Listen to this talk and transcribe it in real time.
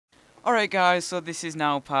Alright guys, so this is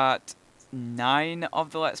now part 9 of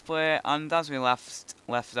the Let's Play, and as we left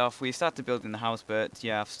off, we started building the house, but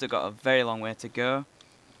yeah, I've still got a very long way to go.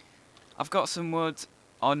 I've got some wood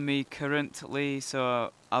on me currently,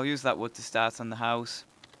 so I'll use that wood to start on the house.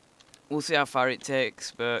 We'll see how far it takes,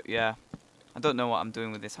 but yeah, I don't know what I'm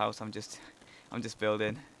doing with this house, I'm just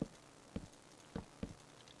building.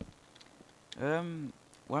 What am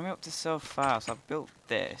I up to so far? So I've built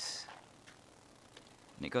this,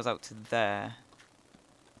 and it goes out to there.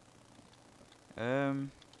 I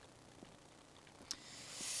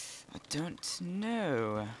don't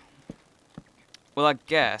know. Well, I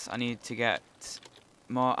guess I need to get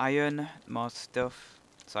more iron, more stuff,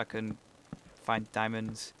 so I can find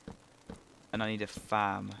diamonds. And I need a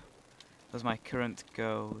farm. Those are my current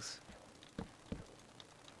goals.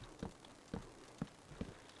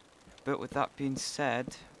 But with that being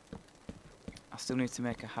said, I still need to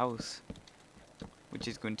make a house, which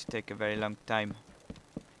is going to take a very long time.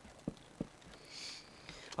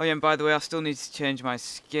 Oh yeah, and by the way, I still need to change my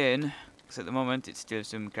skin, because at the moment it's still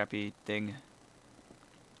some crappy thing.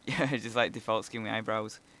 Yeah, just like default skin with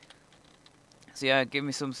eyebrows. So yeah, give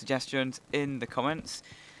me some suggestions in the comments.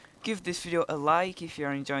 Give this video a like if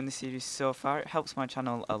you're enjoying the series so far. It helps my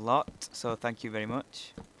channel a lot, so thank you very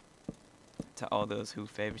much to all those who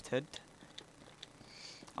favorited.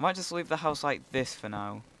 I might just leave the house like this for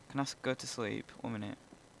now. Can I go to sleep? 1 minute.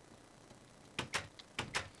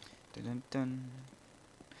 Dun dun dun.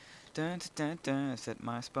 Dun dun dun. Set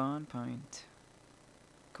my spawn point.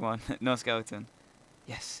 Come on, no skeleton.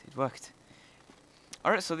 Yes, it worked.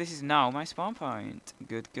 Alright, so this is now my spawn point.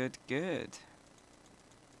 Good, good, good.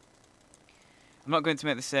 I'm not going to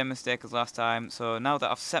make the same mistake as last time, so now that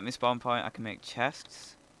I've set my spawn point, I can make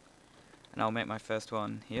chests. And I'll make my first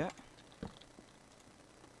one here.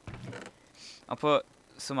 I'll put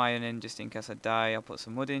some iron in just in case I die. I'll put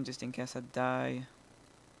some wood in just in case I die.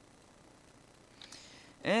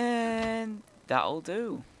 And that'll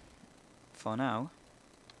do for now.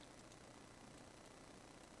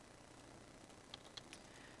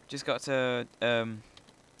 Just got to,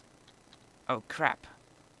 oh crap.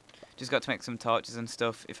 Just got to make some torches and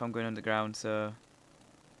stuff if I'm going underground, so.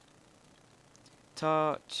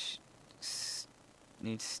 Torch.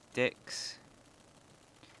 Need sticks.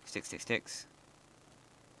 Sticks.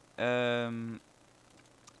 I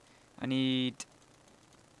need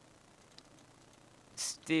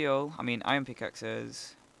steel, iron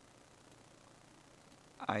pickaxes.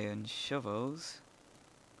 Iron shovels.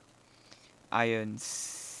 Iron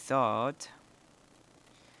sword,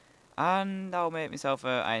 and I'll make myself an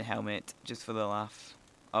iron helmet just for the laugh.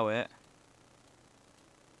 Oh wait,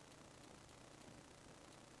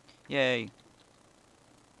 yay!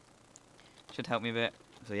 Should help me a bit.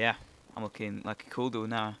 So yeah, I'm looking like a cool dude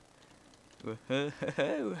now.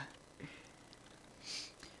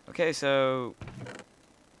 Okay, so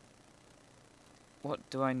what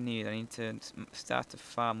do I need? I need to start a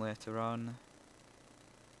farm later on.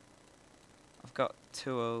 I've got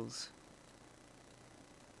tools.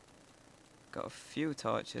 Got a few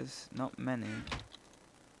torches, not many.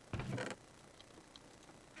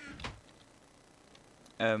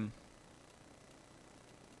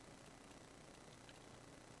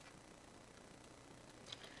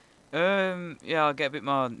 Yeah, I'll get a bit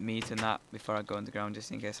more meat and that before I go underground,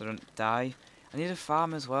 just in case I don't die. I need a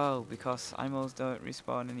farm as well, because animals don't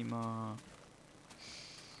respawn anymore.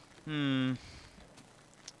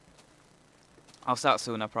 I'll start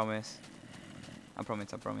soon, I promise. I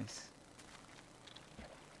promise.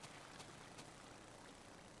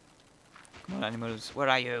 Come on, animals, where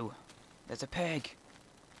are you? There's a pig!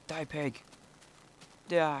 Die, pig!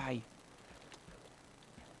 Die!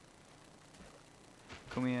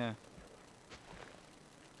 Come here.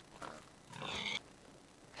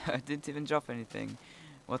 I didn't even drop anything.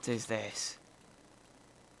 What is this?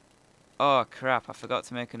 Oh crap, I forgot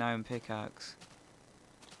to make an iron pickaxe.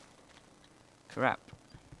 Crap.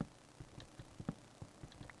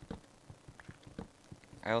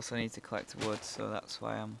 I also need to collect wood, so that's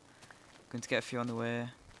why I'm going to get a few on the way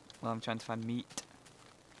while I'm trying to find meat.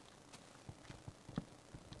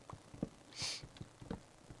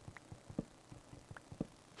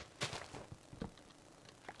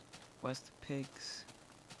 Where's the pigs?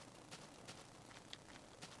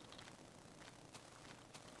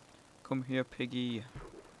 Come here, piggy.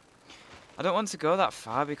 I don't want to go that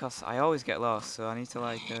far because I always get lost, so I need to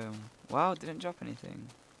like, wow, didn't drop anything.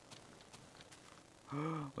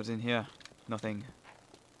 What's in here? Nothing.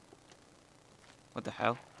 What the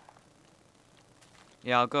hell?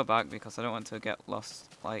 Yeah, I'll go back because I don't want to get lost,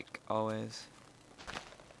 like always.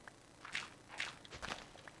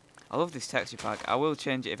 I love this texture pack. I will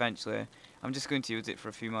change it eventually. I'm just going to use it for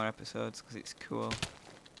a few more episodes because it's cool.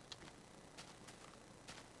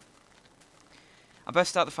 I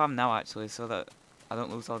best start the farm now actually, so that I don't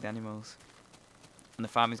lose all the animals. And the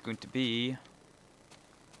farm is going to be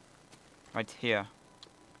right here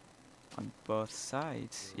on both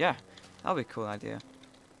sides. Yeah, that'll be a cool idea.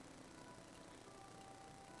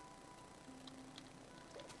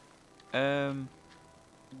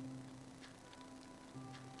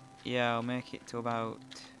 Yeah, I'll make it to about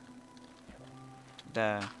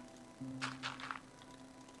there.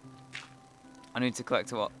 I need to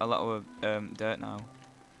collect a lot of dirt now.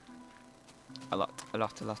 A lot.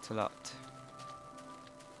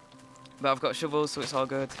 But I've got shovels, so it's all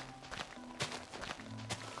good.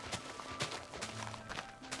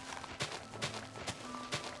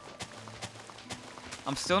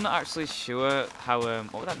 I'm still not actually sure how,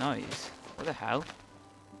 what was that noise? What the hell?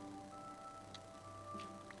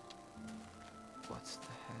 What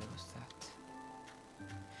the hell was that?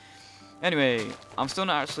 Anyway, I'm still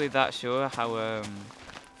not actually that sure how,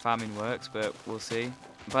 farming works, but we'll see.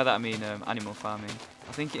 By that I mean, animal farming.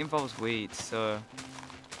 I think it involves wheat, so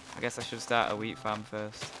I guess I should start a wheat farm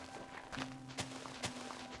first.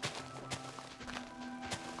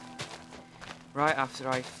 Right after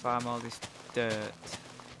I farm all this dirt.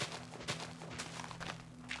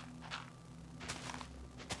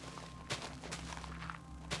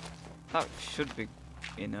 That should be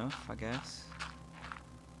enough, I guess.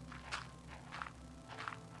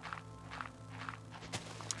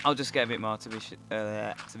 I'll just get a bit more to be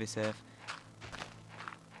safe.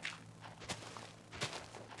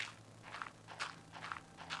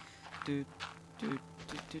 Do do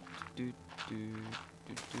do do do do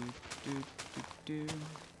do do do do.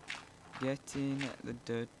 Getting the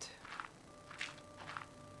dirt.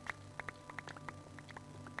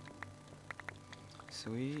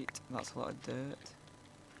 Sweet, that's a lot of dirt.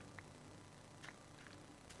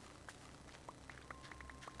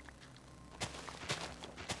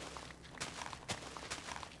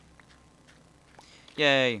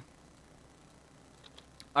 Yay!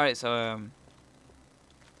 Alright, so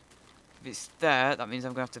if it's there, that means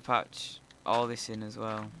I'm gonna have to patch all this in as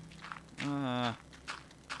well. Oh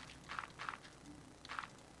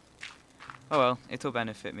well, it'll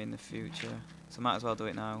benefit me in the future, so might as well do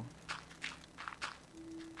it now.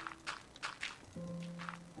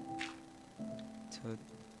 To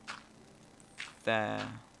there.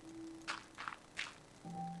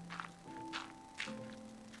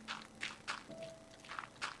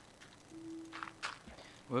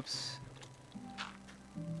 Whoops.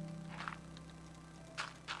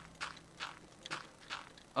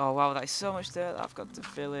 Oh wow, that is so much dirt that I've got to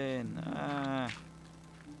fill in.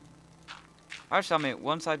 Actually, I make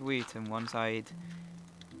one side wheat and one side...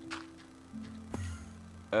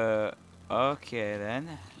 okay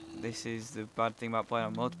then. This is the bad thing about playing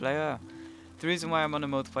on multiplayer. The reason why I'm on a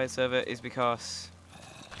multiplayer server is because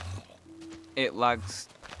it lags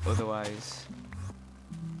otherwise.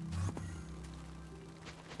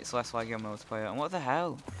 It's less laggy on multiplayer. And what the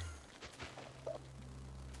hell?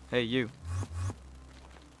 Hey, you.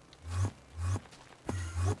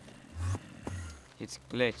 It's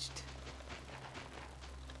glitched.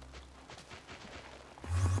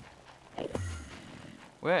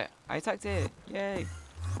 Wait, I attacked it. Yay.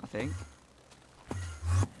 I think.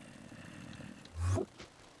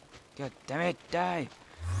 God damn it, die.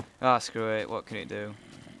 Ah, screw it. What can it do?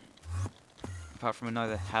 Apart from annoy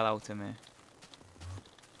the hell out of me.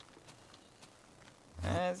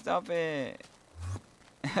 Stop it.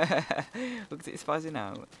 Look at it spazzing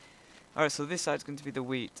out. Alright, so this side's going to be the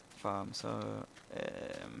wheat farm, so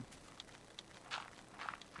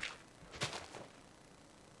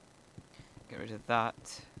get rid of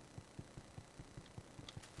that.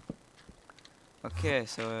 Okay,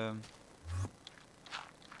 so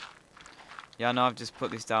yeah, I know I've just put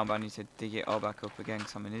this down, but I need to dig it all back up again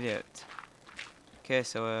because I'm an idiot. Okay,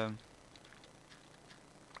 so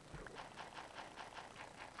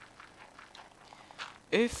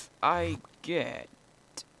if I get,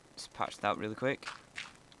 let's patch that really quick.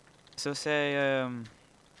 So say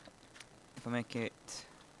if I make it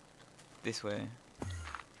this way.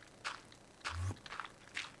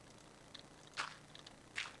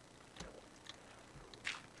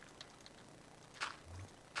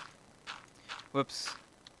 Whoops.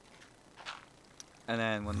 And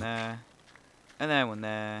then one there. And then one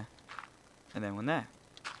there. And then one there.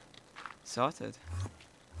 Sorted.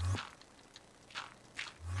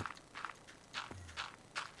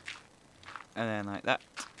 And then like that.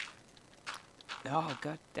 Oh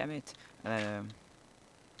god damn it. And then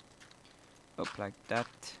up like that.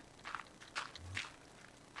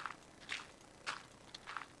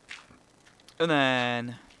 And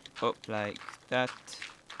then up like that.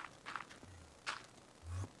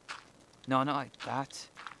 No, not like that.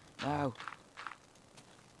 No.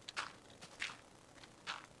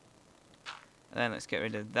 And then let's get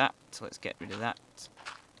rid of that. So let's get rid of that.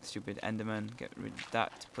 Stupid Enderman. Get rid of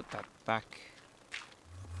that. Put that back.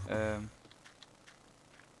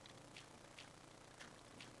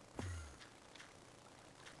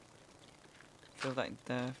 Fill that in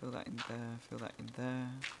there. Fill that in there. Fill that in there.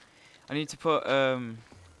 I need to put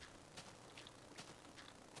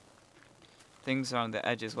things around the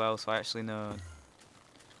edge as well, so I actually know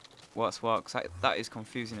what's what. 'Cause that is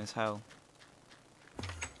confusing as hell.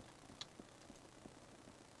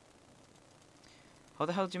 How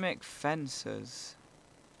the hell do you make fences?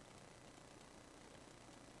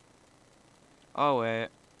 Oh wait,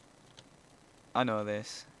 I know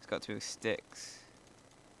this. It's got to be with sticks.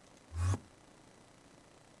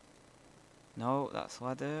 No, that's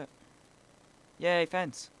ladder. Yay,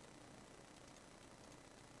 fence.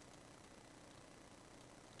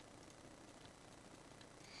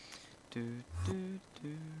 Do do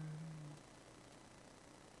do.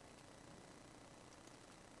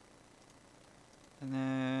 And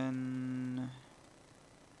then,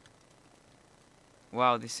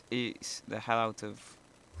 wow, this eats the hell out of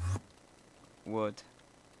wood.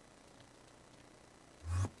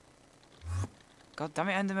 God damn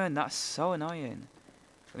it, Enderman, that's so annoying.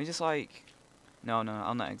 Let me just like, no,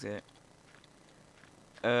 I'll not exit.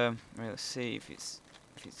 Right, let's see if it's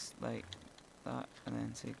like that, and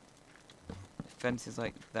then see the fence is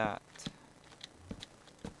like that.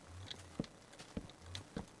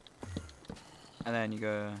 And then you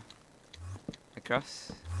go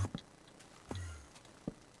across.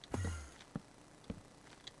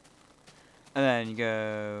 And then you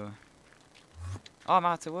go... Oh, I'm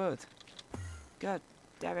out of wood. God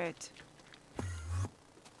damn it.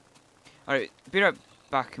 Alright, be right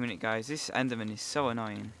back a minute, guys. This Enderman is so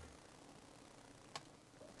annoying.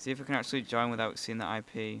 See if I can actually join without seeing the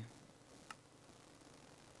IP.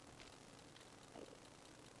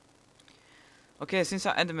 Okay, since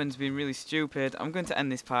that Enderman's been really stupid, I'm going to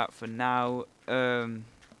end this part for now.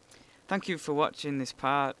 Thank you for watching this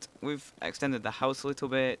part. We've extended the house a little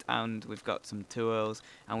bit, and we've got some tools,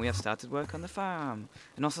 and we have started work on the farm.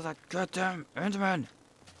 And also that goddamn Enderman!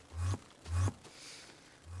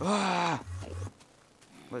 Ah!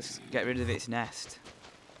 Let's get rid of its nest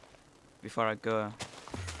before I go.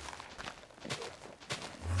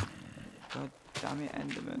 God damn it,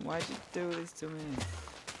 Enderman! Why'd you do this to me?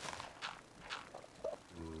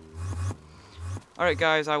 Alright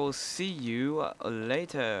guys, I will see you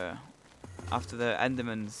later after the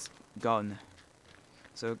Enderman's gone.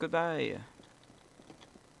 So goodbye.